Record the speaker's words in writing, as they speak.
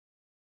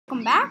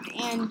Welcome back,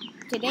 and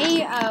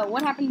today,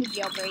 what happened to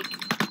Jailbreak?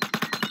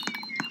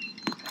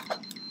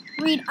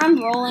 Reed,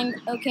 I'm rolling,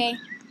 okay?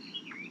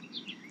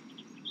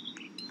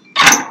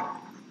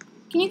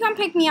 Can you come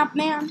pick me up,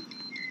 man?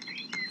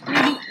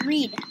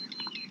 Reed,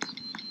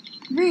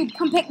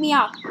 come pick me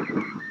up. Where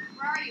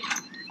are you?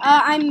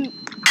 I'm...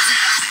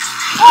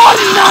 Oh,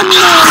 no!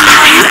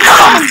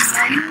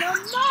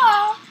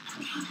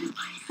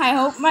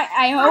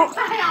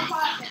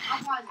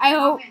 I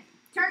hope...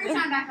 Turn your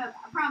sound back up.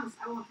 I promise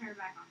I won't turn it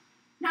back on.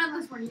 Not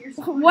unless we're near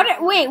someone.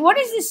 Wait, what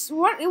is this?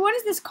 What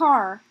is this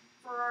car?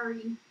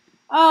 Ferrari.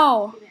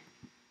 Oh.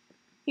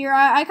 Here,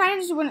 I kind of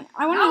just want.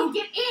 No,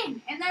 get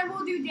in, and then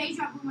we'll do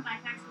deja vu when I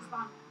can actually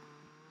spawn.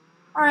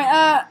 All right.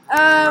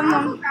 I'll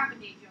go grab a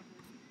deja vu.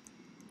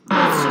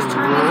 Let's just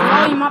turn this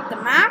volume up to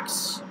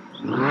max.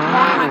 Lock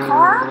my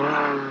car.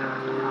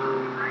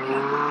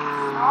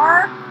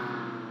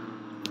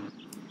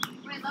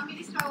 Wait, let me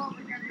just go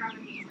over here and grab a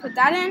deja vu. Put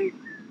that in.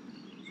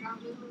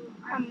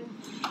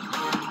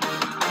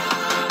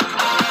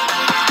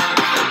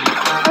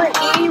 Alright,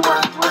 Andy,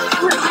 we're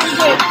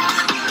good.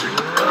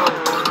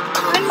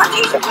 I'm my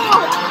deja vu.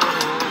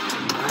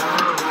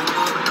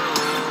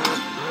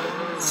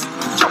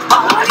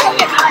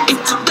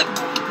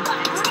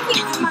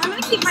 I'm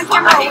gonna keep my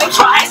camera away from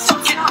us.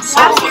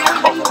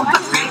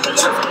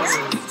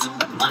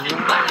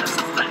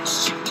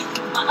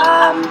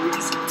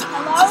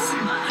 Hello?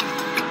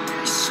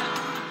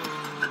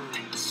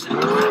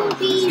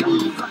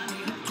 Baby.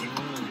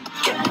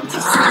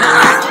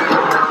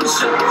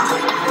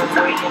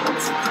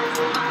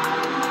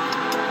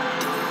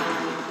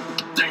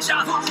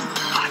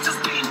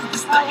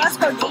 Let's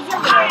go deja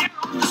vu.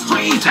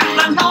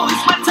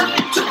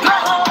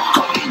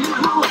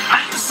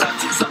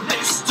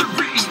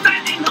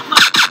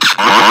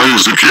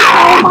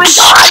 Oh my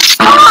god,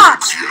 stop!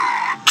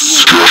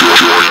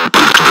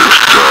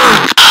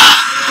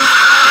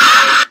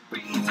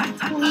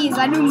 Please, I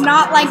do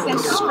not like the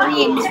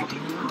screams.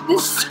 The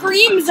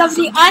screams of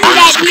the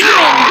undead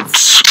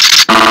humans.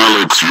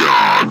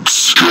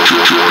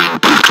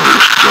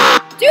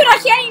 Dude, I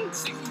can't even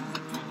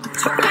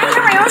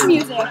hear my own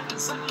music.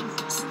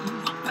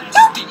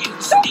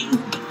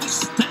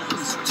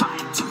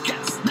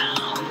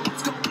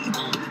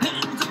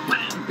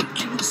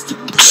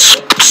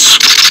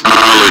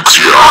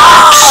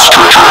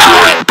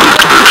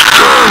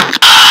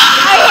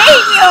 I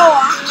hate you!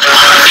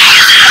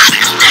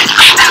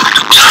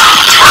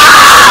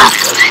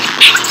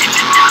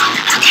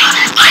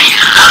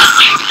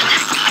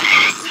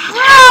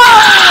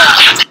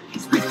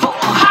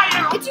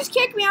 It just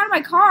kicked me out of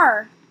my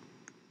car.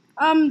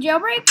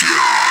 Jailbreak?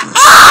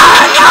 Oh,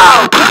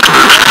 no!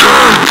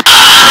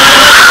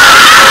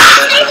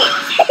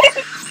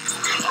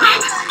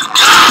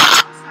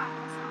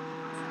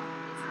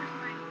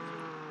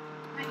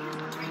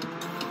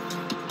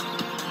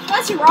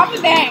 Let's rob a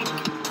bank.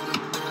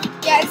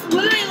 Yeah, it's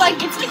literally like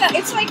it's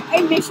like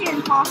a Mission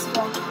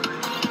Impossible.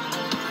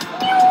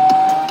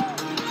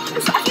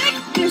 I feel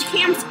like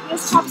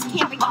there's cops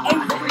camping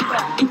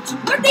everywhere.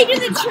 What did they do to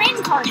the train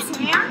cars,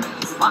 man?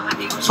 No!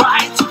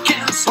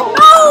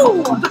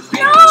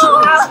 No!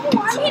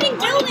 I'm hitting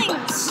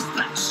buildings!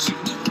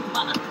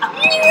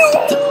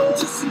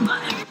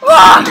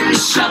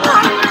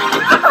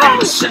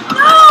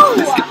 No!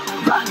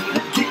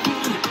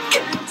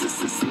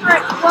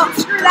 Alright, well,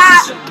 screw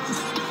that.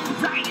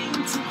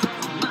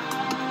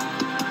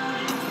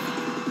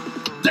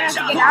 Let's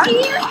get out of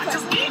here.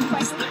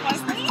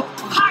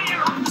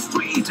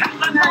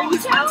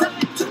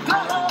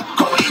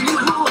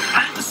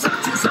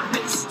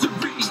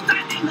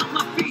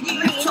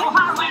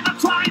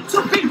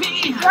 Quickly.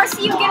 Do I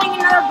see you getting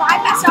another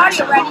bypass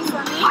audio ready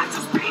for me?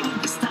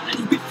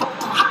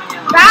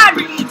 Bad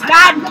read.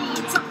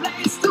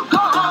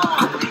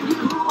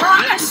 Well,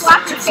 I'm gonna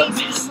slap your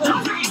face. No,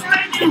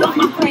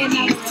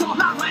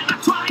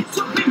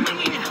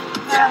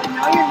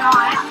 you're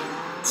not.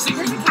 There's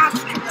a couch.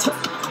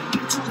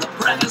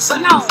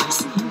 No.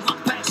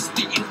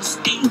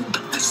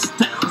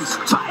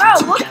 Bro,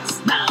 look.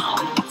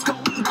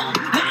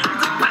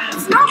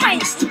 It's not my...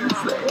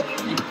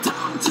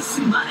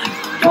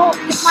 Well,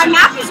 my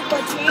map is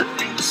glitching.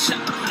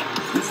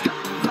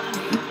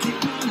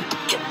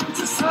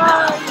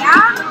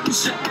 Yeah?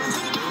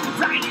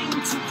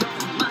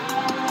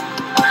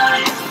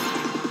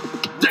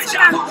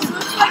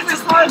 Looks like my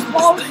car is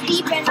balls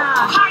deep in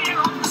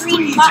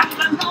green muck.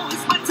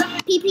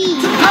 PP.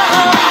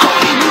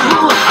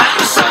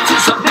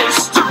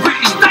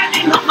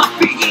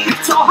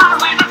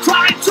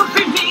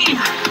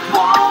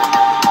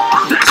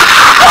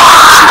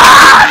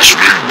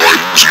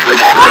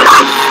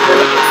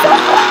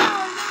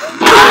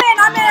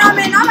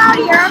 I'm out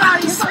of here.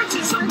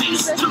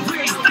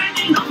 Reed, I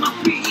hate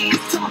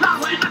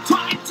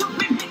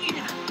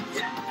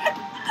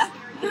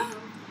you.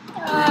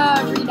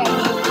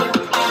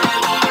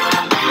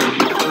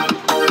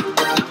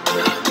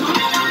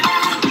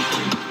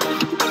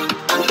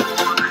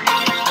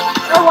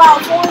 Oh wow,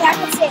 if only I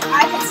could say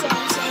the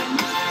same.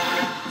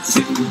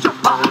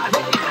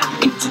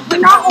 We're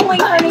not only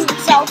hurting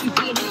yourself,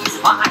 Reed.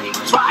 I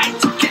try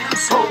to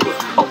cancel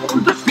all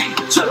the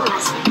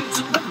pictures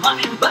into the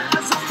mind, but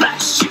it's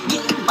flashing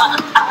in my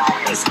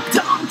eyes.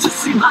 Don't you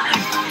see my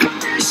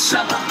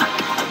condition?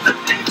 The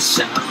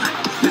addiction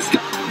is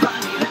gonna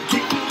run it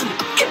again.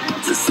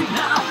 Can't you see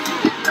now?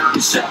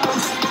 It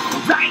shows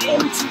right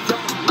into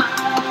your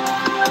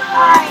mind.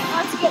 Alright,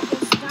 let's get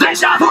this done.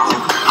 Deja vu,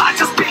 I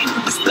just been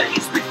in this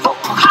place before.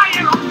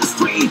 Higher on the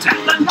street, and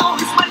I know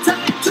it's my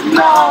time to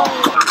go.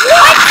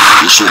 What?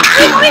 You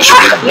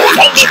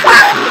take me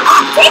back!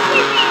 Take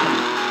me, Reed!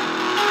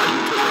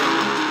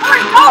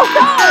 Alright,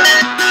 go! I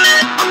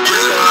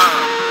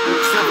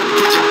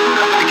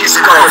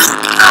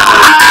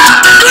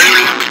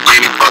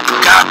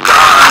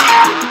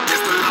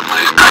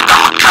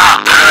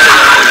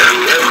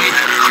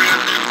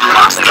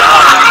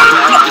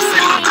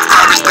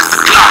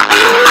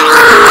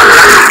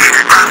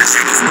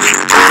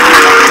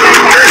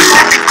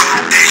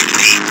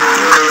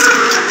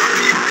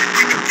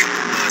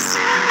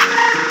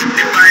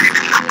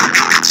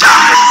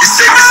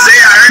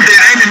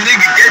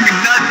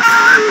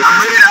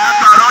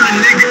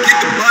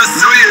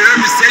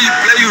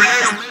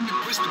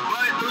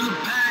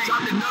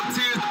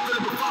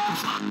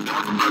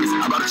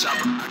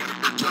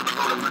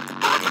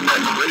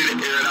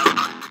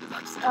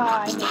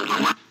hate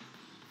it.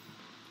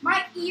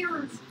 My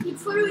ears.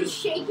 It's literally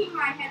shaking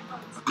my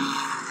headphones.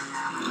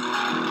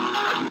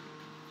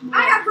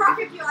 I have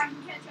rocket fuel. I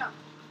can catch up.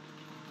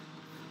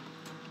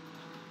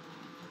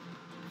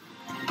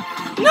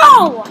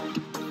 No!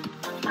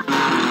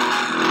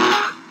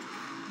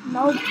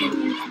 No,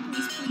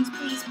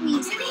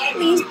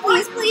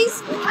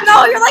 please.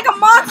 No, you're like a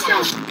monster.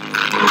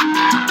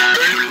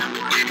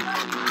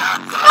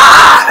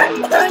 Ah!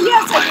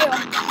 Yes, I do.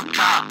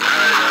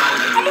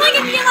 I'm only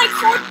gonna get like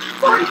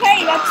 4K.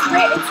 That's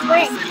great. It's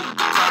great.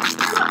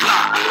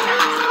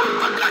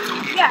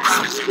 Yes,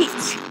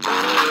 please.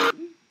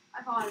 I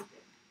paused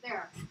it.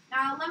 There.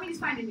 Now let me just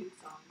find a new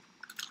song.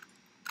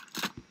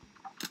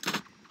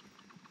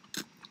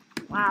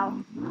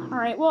 Wow.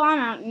 Alright, well, I'm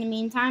out in the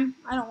meantime.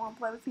 I don't want to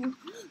play with you.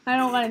 I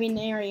don't want to be in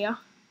the area.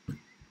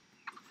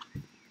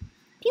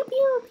 Pew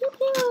pew, pew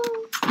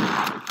pew.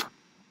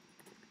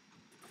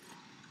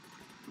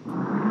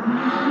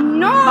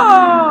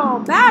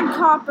 No! Bad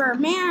copper,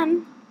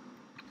 man.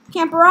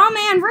 Camper all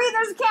man. Reed,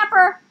 there's a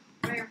camper.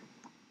 Where?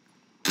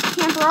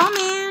 Camper all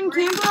man.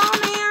 Camper all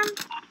man.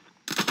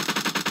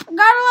 I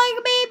got her like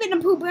a baby to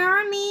poop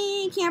on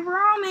me. Camper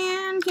all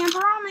man.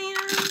 Camper all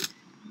man.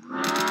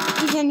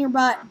 He's in your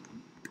butt.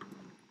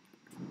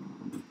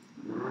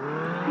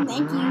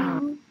 Thank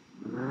you.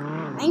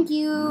 Thank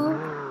you.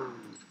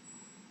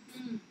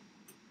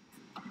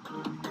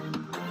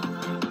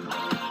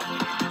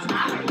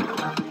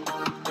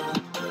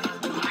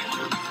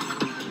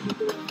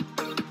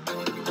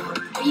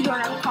 You don't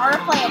have a car to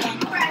play it in.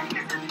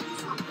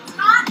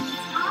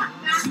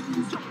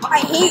 I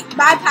hate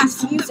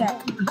bypass music.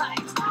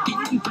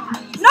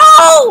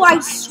 No, I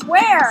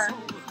swear.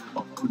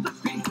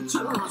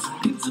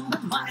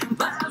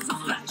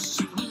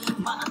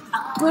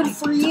 Good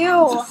for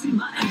you.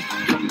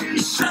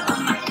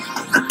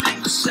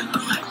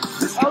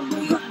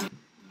 Ugly.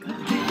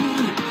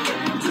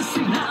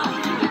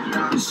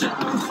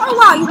 Oh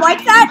wow, you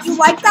like that? You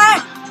like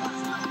that?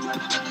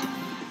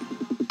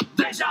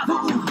 Deja vu,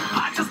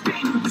 I just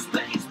been in this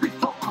place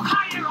before.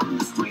 Higher on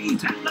the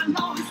street, and I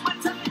know it's my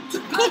time to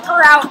go. Kick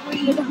her out,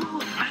 Reed.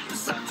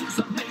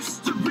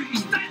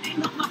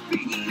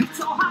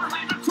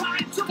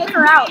 Kick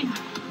her out.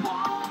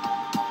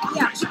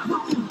 Yeah.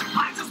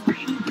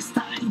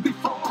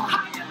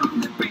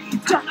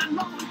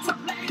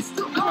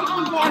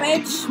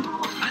 Damage.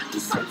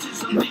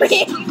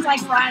 He's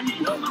like, run.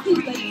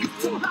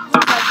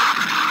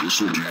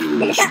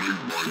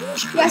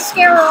 Yeah,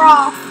 scare her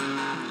off.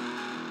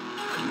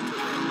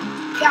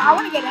 Yeah, I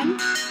want to get in.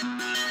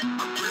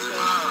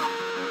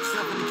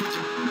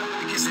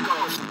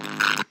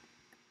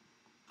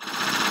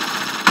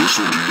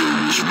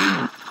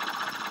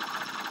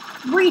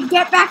 Reed,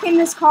 get back in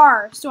this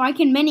car so I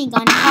can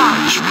minigun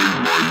cops.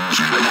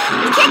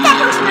 You kick that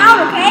person out,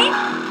 okay?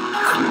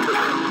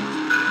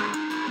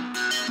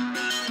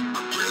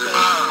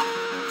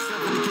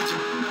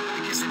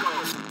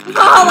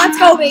 Oh, let's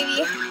go,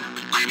 baby.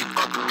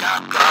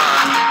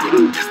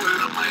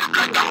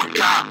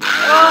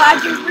 Oh, I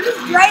just was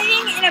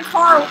riding in a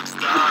car with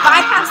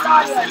bypassed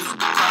audio.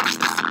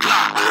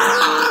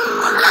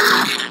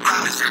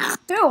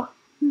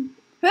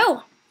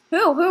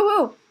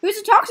 Who? Who's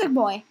a toxic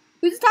boy?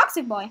 Who's a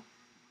toxic boy?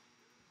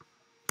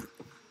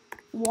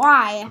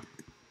 Why?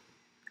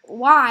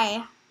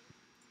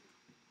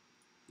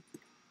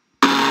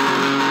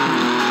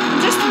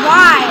 Just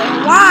why?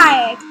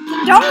 Why?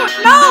 Don't,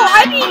 no,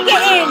 I need to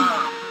get in.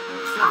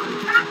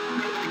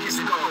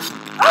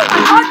 Oh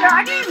my god, I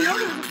didn't even know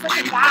there was a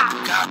freaking guy.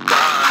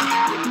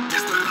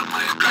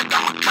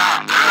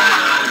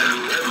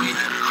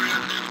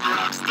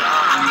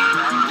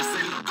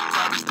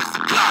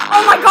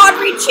 Oh my god,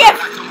 Reed, chip!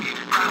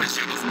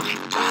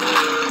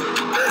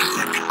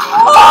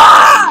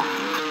 Oh!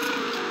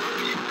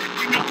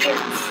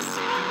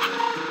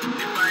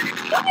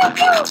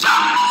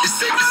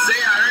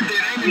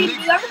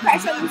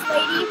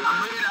 lady.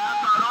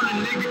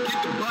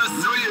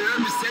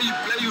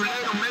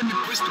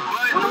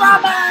 I'm gonna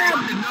rob a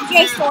J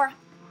store.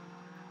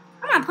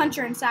 I'm gonna punch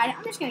her inside.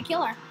 I'm just gonna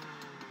kill her.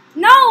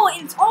 No,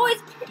 it's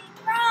always being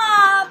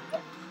robbed.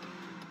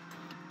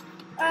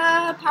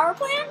 Power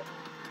plant?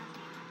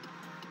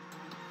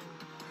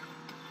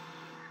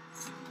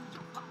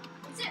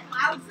 Is it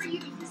loud for you?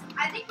 Because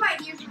I think my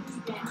ears are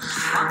just dead.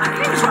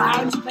 It's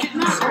loud, but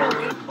not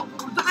really.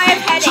 I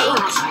have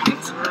headache.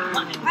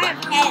 I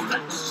have head.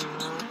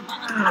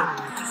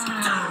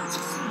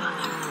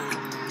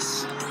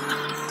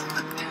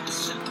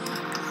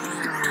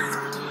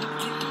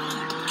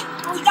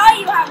 I thought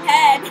you have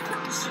head.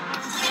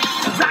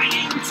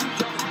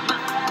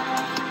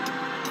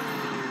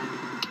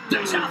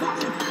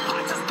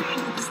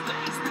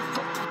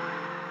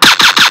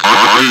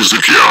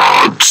 Isaac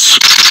Yards,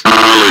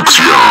 Alex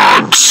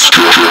Yards.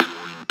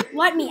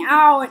 Let me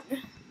out.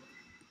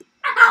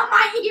 Ow,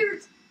 my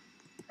ears!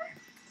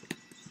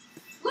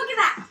 Look at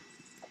that!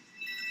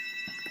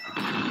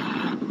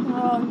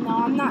 Oh no,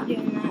 I'm not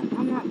doing that.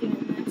 I'm not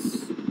doing this.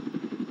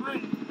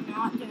 I'm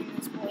not doing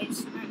this,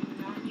 boys. I'm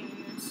not doing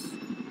this.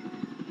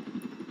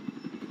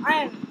 I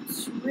am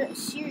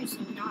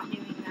seriously not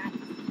doing that.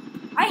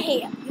 I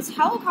hate it. This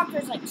helicopter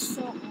is like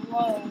so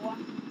low.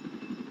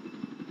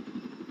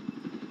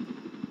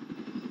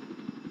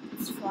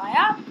 Let's fly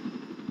up.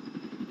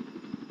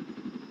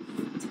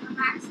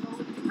 Max,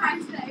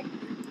 times today.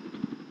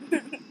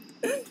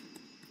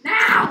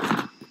 Now!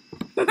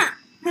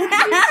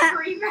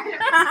 Scream at him.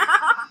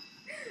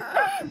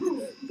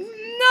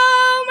 No,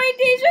 my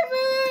deja vu.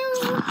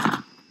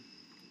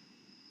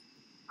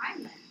 I'm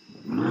then.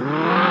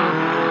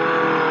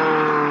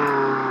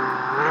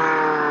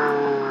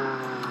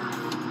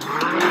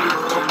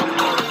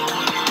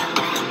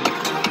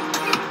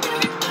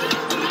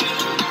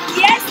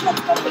 Yes,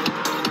 let's go.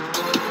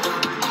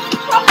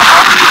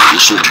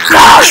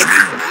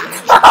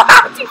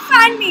 How'd you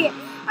find me?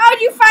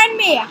 How'd you find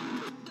me?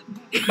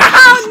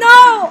 Oh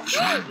no!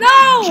 No!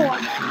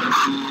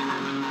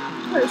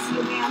 Curse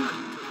you, man.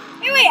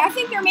 Hey, wait, I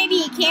think there may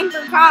be a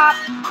camper cop.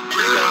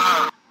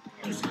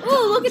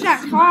 Ooh, look at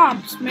that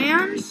cops,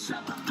 man.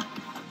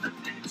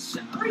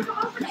 Hurry, go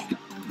open it.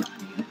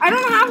 I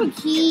don't have a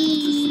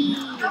key.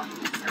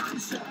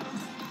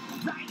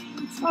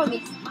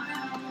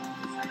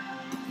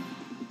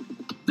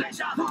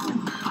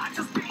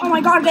 Oh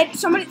my god,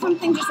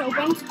 something just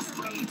opened.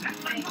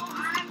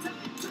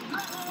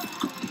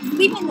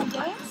 Leaving the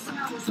game?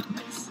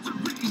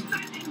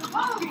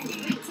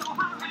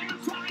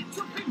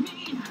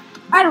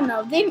 I don't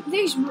know. They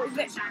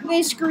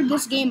screwed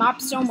this game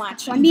up so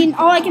much. I mean,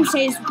 all I can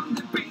say is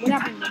what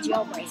happened to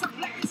jailbreak.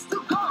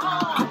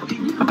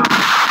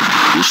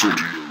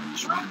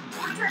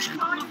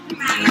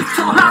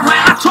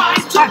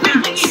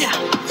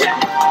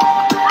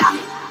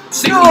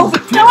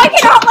 No, I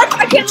cannot let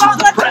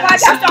the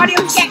podcast audio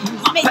get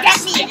me.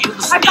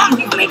 I'm not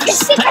gonna make a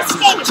sick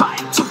escape.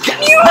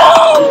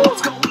 No!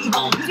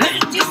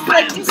 Just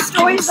like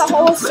destroys the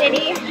whole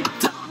city.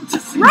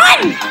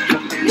 Run!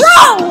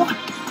 No!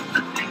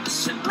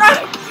 Run!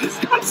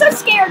 I'm so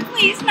scared.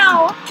 Please,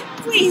 no.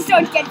 Please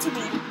don't get to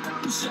me.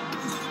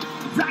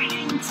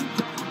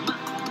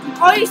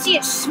 All you see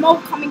is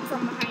smoke coming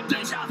from behind me.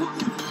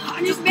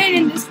 I've just been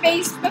in this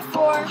space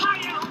before.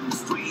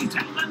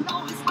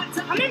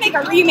 I'm gonna make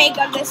a remake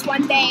of this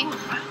one day.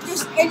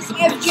 Just if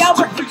Deja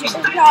Vu and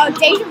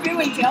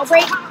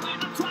Jailbreak.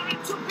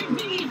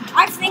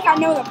 I think I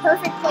know the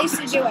perfect place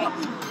to do it.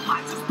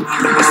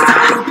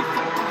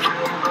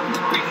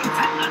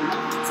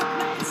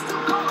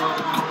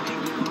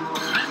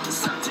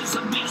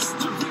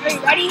 Are you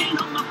ready?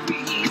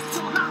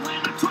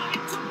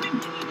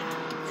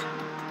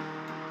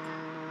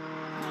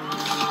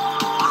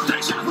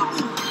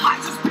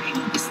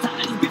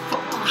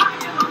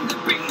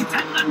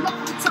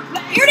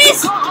 Here it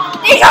is!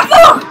 Deja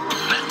Vu!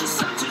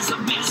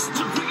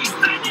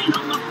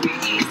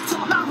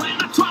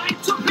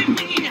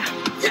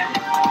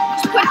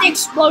 Put the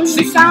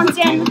explosion sounds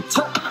in. I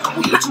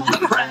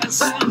just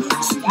drowned.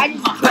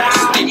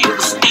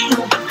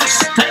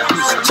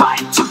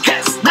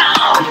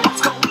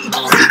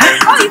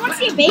 Oh, you want to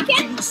see a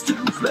bacon? Let's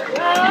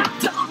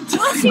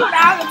see what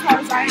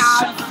avatars I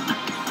have.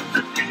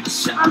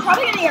 I'm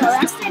probably gonna get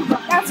arrested,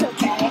 but that's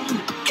okay.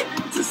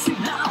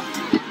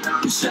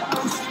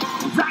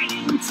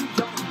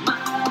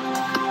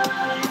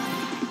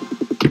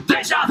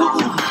 Deja vu,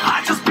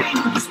 I just been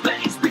in this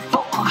place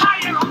before.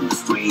 Higher on the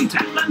street,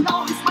 and I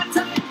know it's my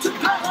time to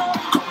go.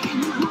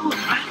 Calling you,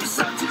 and the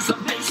search is a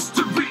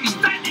mystery.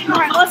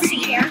 Alright, let's see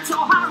here. So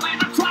hard when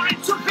I try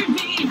to be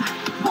me.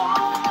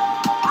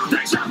 Whoa,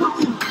 deja vu,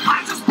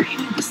 I just been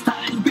in this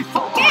time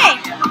before. Okay.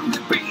 Higher on the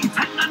beat,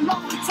 and I know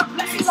it's a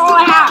place. This is all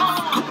I have.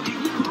 Oh,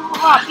 beautiful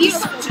one. I haven't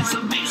used this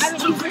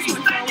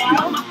one for a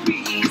while.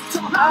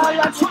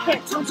 Let's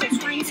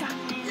just find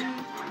something.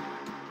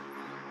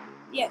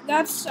 Yeah,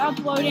 that's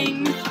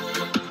uploading. No,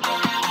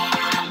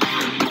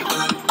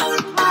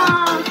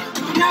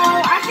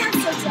 I can't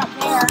search up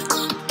there.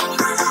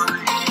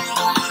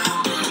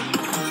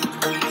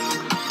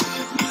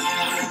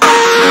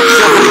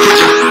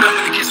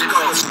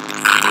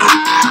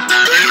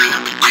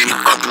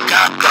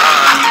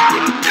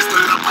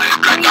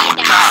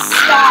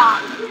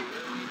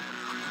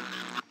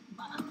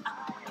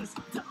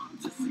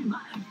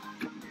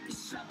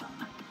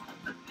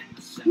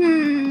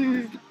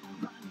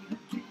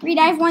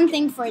 have one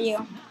thing for you.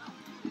 Don't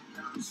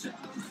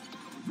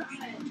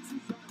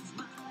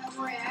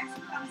worry, I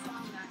actually found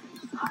something that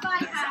I'll buy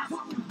half.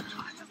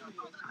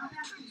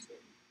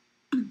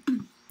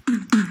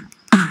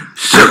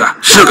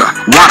 Sugar,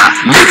 water,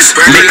 mix,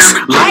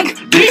 like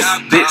this.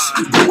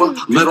 Do a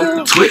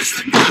little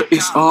twist.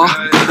 It's all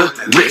the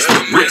wrist.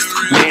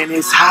 Man,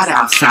 it's hot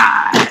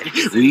outside.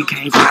 We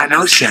can't find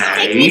no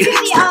Take me shade. to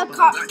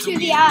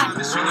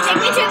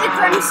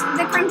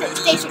the crimson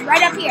station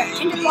right up here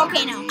into the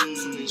volcano.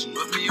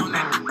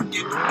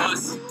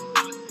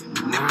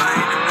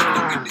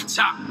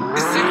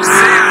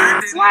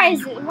 Why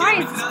is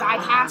this guy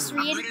past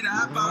read?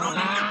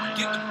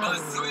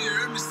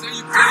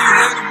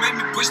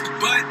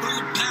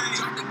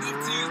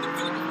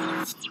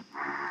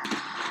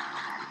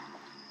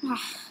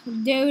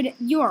 Dude,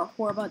 you are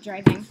horrible at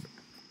driving.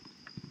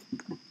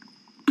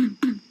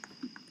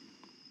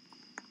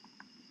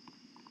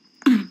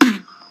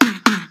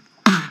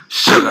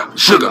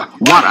 Sugar,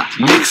 water,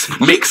 mix,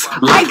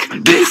 like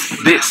this.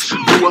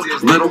 Do a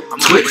little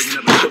twist.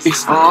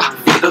 It's all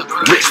the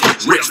wrist.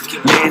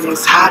 Man,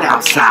 it's hot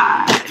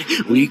outside.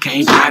 We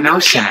can't find no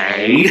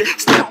shade.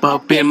 Step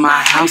up in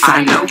my house.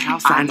 I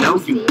know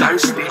you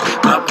thirsty,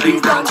 but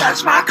please don't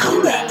touch my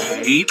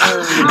Kool-Aid.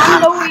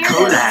 Not my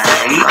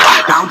Kool-Aid.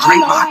 Don't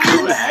drink my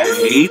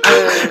Kool-Aid.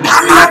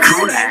 Not my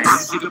Kool-Aid.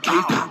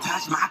 Please don't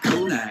touch my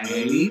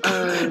Kool-Aid.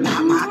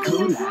 Not my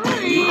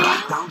Kool-Aid.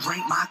 Don't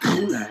drink my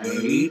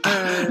Kool-Aid.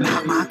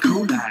 Not my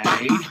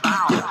Kool-Aid.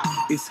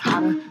 It's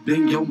hotter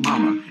than your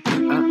mama.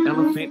 And an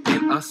elephant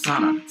in a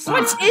sauna.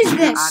 What is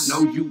this? I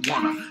know you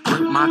wanna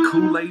drink my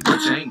Kool-Aid,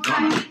 but you ain't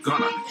gonna.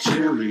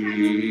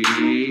 Cherry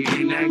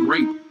that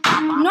grape.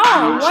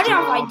 No, what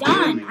have I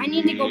done? I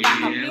need to go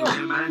back up here.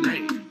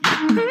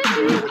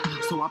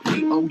 So I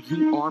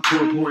P-O-U-R,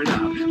 pour it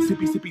up.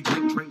 Sippy,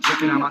 drink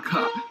it out my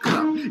cup.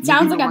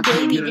 Sounds like a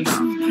baby just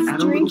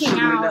drinking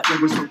out.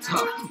 So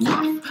tough,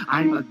 rough.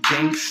 I'm a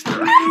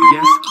gangster.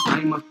 Yes,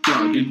 I'm a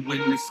thug. And when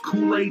there's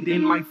Kool-Aid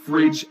in my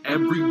fridge,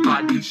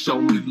 everybody show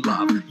me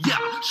love. Yeah,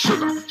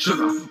 sugar,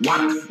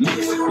 water,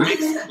 mix,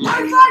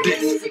 like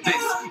this.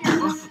 Do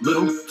a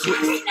little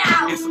twist.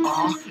 It's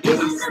all in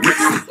the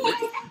wrist.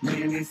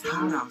 Man, it's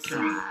hot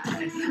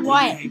outside.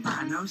 What? Ain't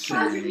by no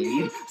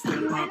shade.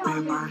 Step up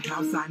in my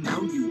house, I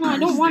know you. No, I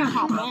don't want to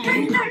hop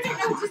in.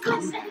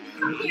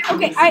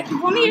 Okay,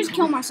 let me just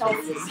kill myself.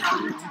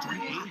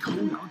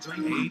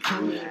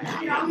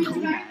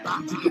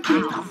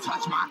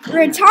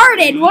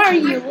 Retarded, what are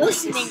you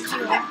listening to?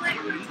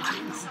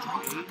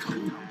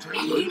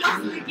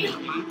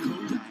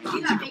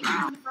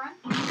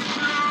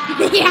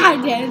 Yeah, I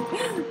did.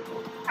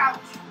 Couch.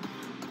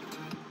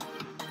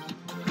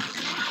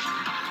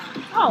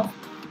 Oh.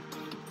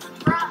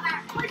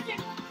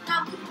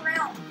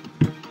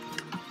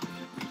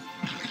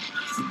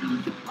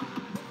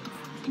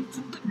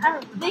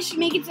 They should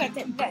make it so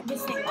that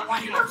this thing will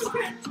one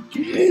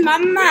hit.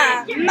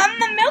 Mama,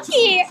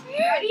 Milky.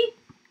 Ready?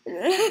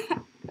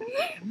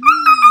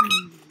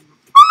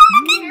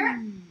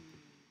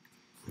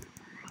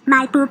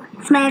 My poop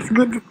smells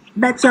good,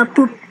 but your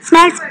poop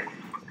smells.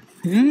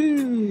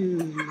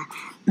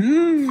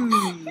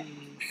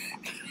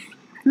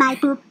 My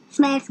poop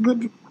smells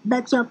good,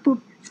 but your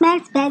poop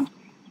smells bad.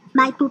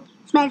 My poop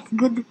smells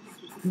good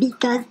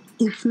because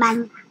it's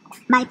mine.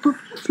 My poop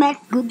smells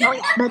good,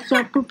 but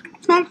your poop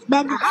smells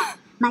bad.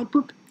 My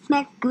poop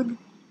smells good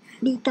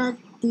because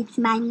it's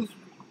mine.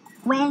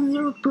 When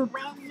you poop,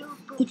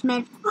 it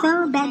smells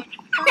so bad.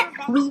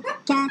 We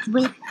can't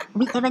breathe,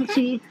 we even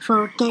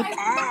suffocate.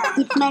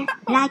 It smells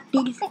like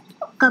pigs,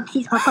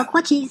 corpses or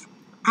cockroaches.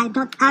 I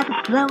don't have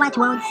the right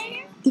words.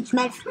 It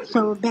smells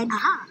so bad.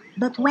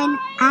 But when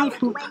I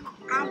poop,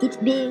 it's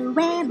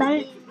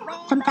bearable.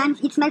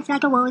 Sometimes it smells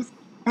like a rose,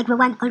 like the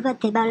one on the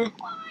table.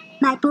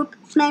 My poop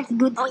smells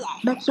good,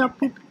 but your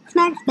poop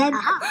smells bad.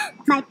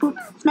 My poop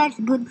smells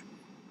good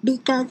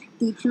because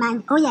it's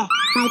mine. Oh yeah,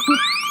 my poop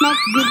smells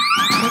good,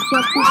 but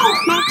your poop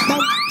smells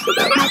bad.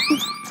 My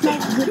poop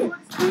smells good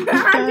I'm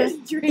because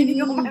just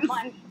draining all my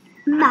money.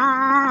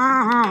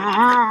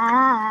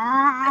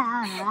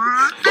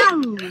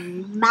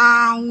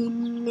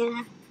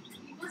 Mine.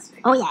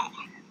 Oh yeah.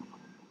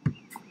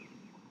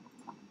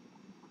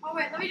 Oh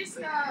wait, let me just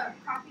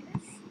copy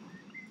this.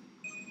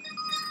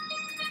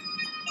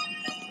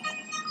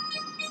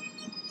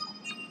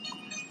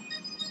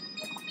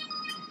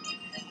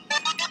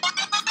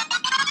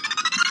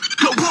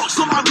 Your walks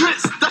on my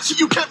wrist, that shit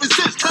you can't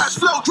resist. Cash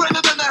flow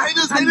greater than the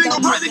haters, hating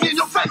or writing in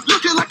your face,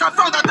 looking like I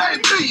found a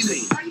damn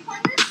genie. Are you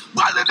playing this?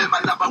 Riding in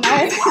my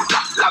Lamborghini,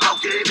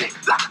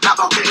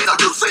 Lamborghini,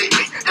 don't you see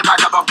me? In my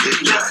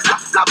Lamborghini,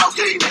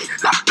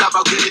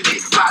 Lamborghini,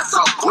 ride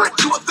so quick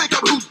you would think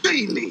I'm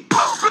Houdini.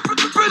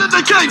 Been in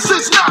the game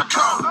since now,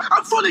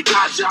 I'm fully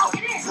got y'all.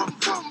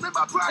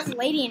 There's a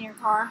lady in your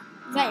car.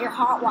 Is that your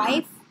hot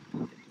wife?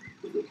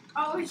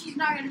 Oh, she's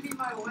not gonna be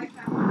my wife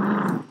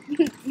now.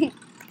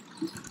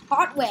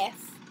 Hot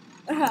whiff.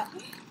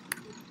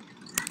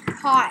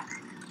 Hot.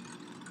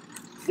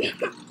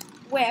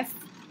 Whiff.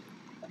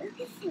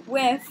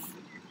 Whiff.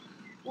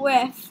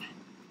 Whiff.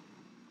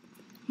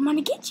 I'm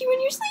gonna get you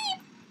in your sleep.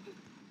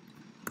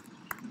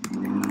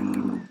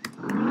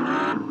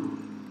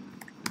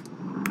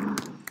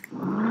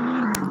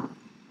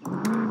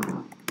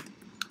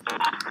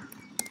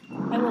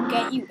 I will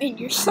get you in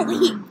your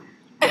sleep.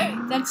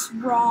 That's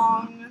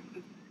wrong.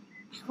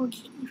 I will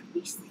get you in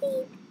your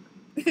sleep.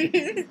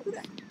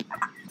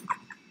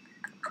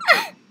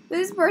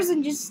 This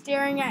person just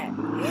staring at.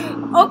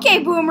 Okay,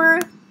 Boomer.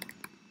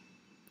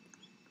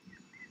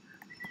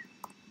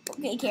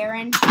 Okay,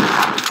 Karen.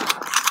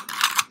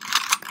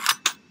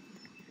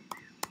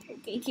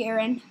 Okay,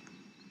 Karen.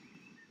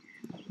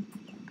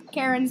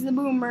 Karen's the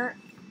Boomer.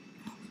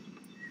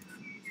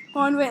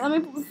 Hold on, wait. Let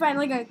me find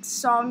like a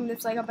song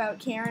that's like about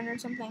Karen or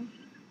something.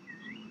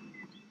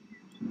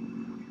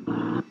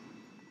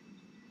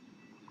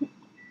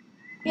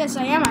 Yes,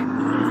 I am.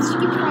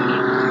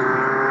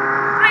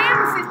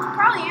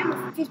 Probably am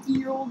a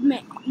 50-year-old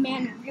man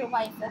in real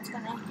life that's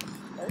gonna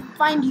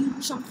find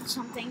you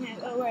something,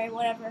 or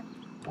whatever.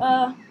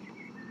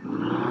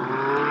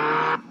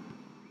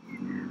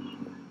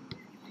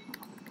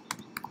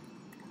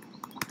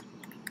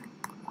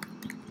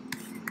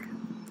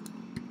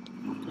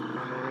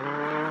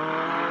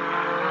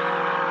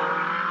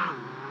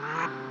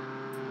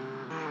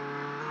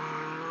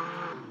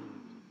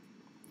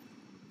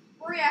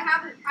 Ori, I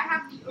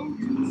have the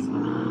OGs.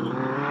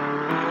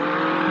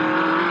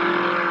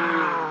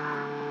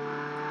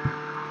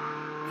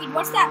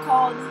 What's that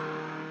called?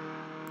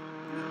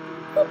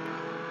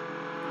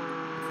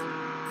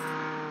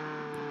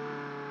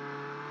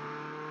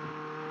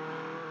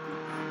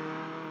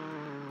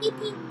 Beep,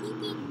 beep, beep,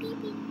 beep, beep,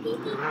 beep, beep,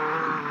 beep.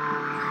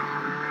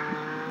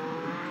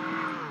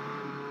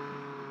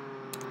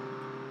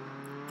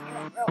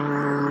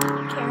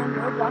 Karen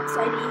Roblox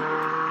ID.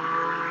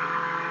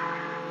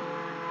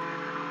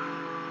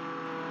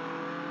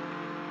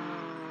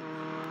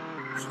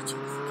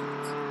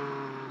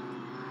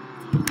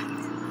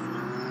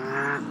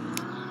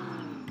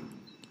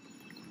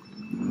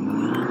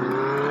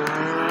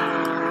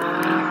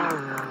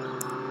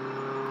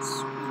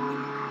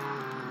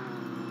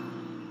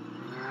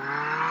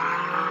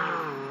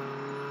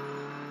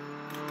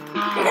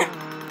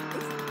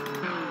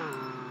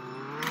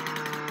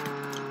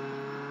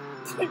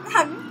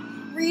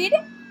 Reed,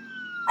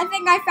 I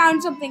think I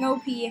found something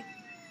OP.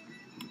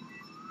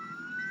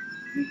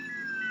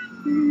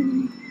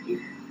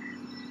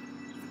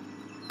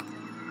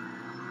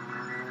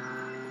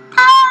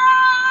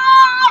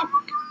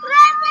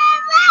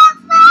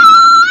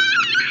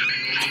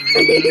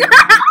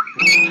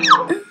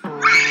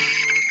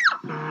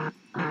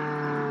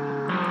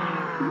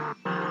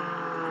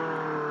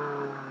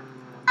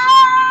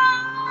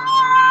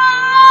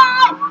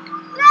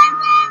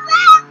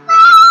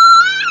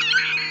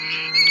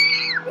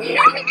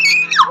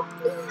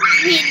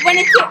 When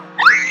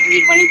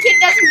a kid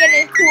doesn't get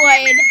his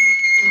Kool-Aid.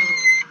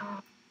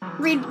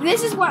 Reed,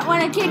 this is what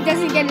when a kid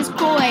doesn't get his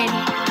Kool-Aid.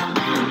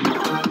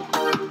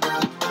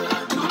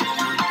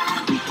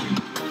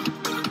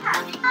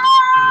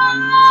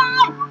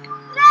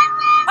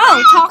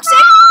 Oh,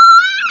 toxic?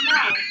 No.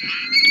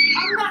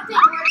 I'm not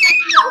thinking where it's like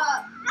the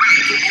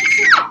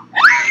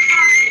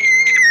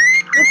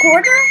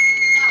Recorder?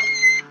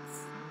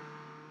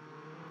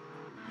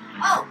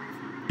 No. Oh.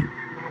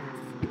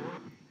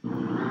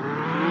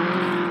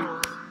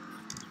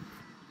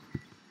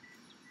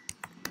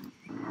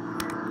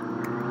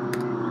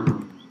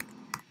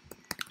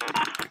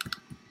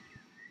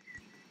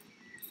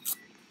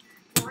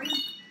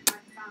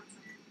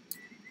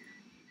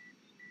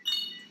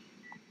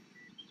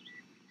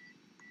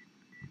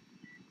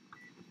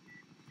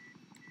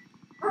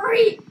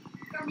 Hurry!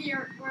 Come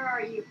here. Where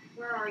are you?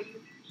 Where are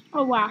you?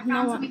 Oh wow, I found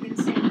no one. something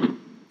insane.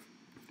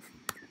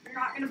 You're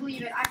not gonna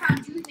believe it. I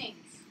found two things.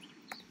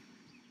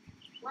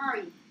 Where are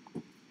you?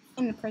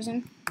 In the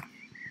prison.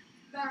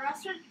 You got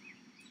arrested?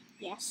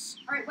 Yes.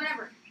 Alright,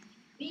 whatever.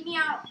 Meet me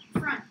out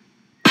front.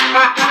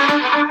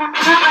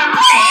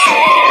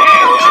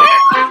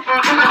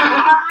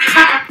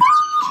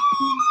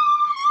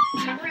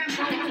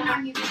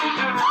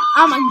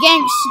 I'm a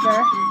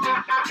gangster.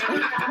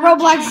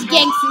 Roblox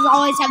gangsters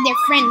always have their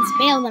friends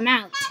bail them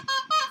out.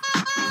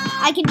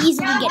 I can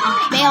easily get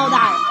bailed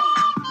out.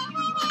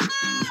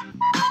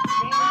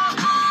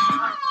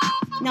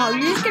 No,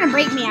 you're just gonna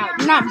break me out.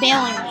 You're not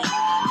bailing me.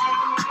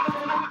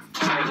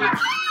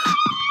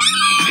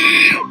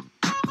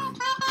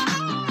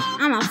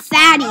 I'm a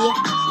fatty.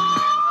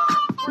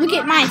 Look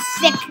at my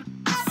thick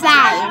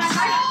thighs.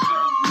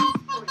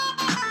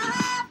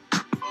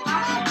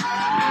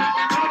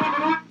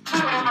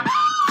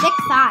 Thick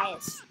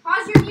thighs.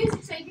 Pause your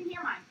music so you can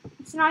hear mine.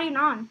 It's not even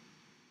on.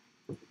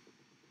 You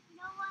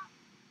know what?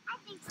 I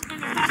think we're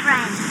gonna be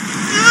friends.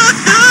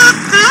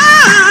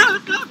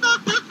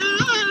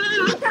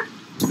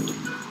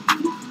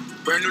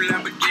 Brand new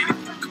Lamborghini,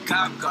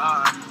 cop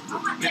car. I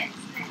want this.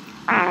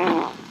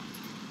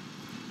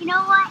 You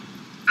know what?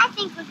 I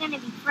think we're gonna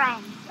be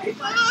friends.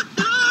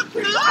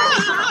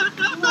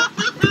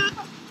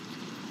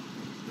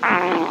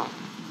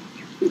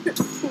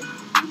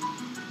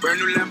 Brand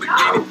new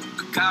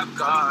Lamborghini, cop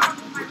car.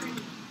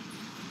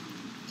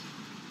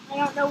 I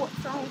don't know what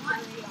song to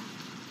read.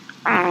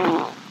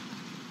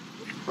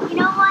 You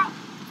know what?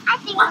 I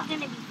think we're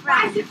gonna be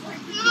friends.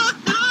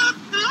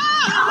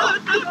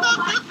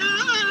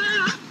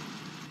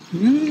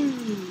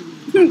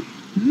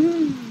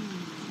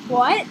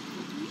 What?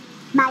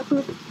 My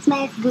poop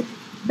smells good,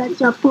 but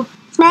your poop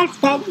smells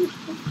bad.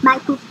 My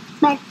poop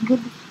smells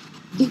good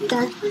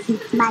because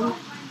it's mine.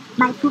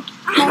 My poop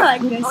I smells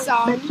like good, this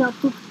song. but your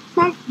poop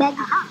smells bad.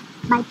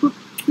 My poop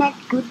smells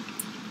good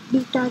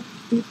because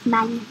it's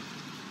mine.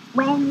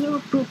 When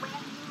you poop,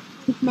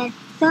 it smells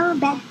so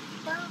bad.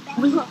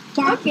 We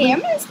can't Okay, I'm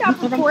wait. gonna stop We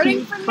haven't recording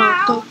seen for for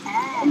now. cakes.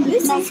 And this It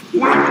is smells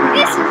like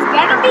this is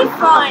gonna be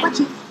fun. Watch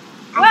it.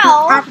 Well,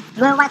 I don't have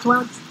Roblox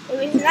words.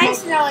 it was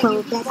nice to know you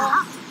So people.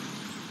 bad.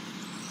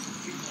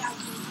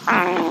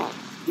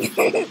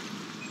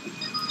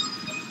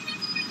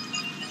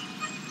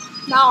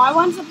 No, I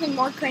want something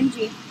more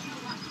cringy.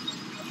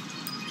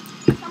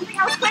 Something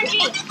else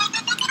cringy.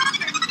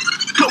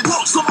 The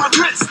walks on my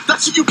wrist,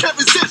 that shit you can't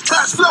resist.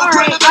 Cash flow, Alright,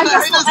 greater I than the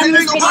guess we'll haters. end Hating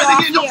this on video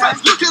riding in your off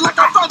face, looking like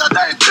I found a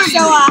damn thing.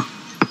 So,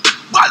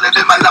 Wildin'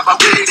 in my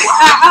Lamborghini.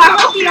 I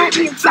hope you don't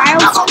hear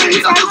child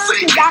screams ever,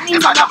 because that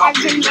means I've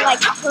been,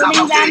 like,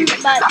 hurting them,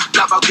 but,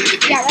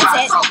 yeah, that's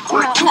it.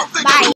 Bye.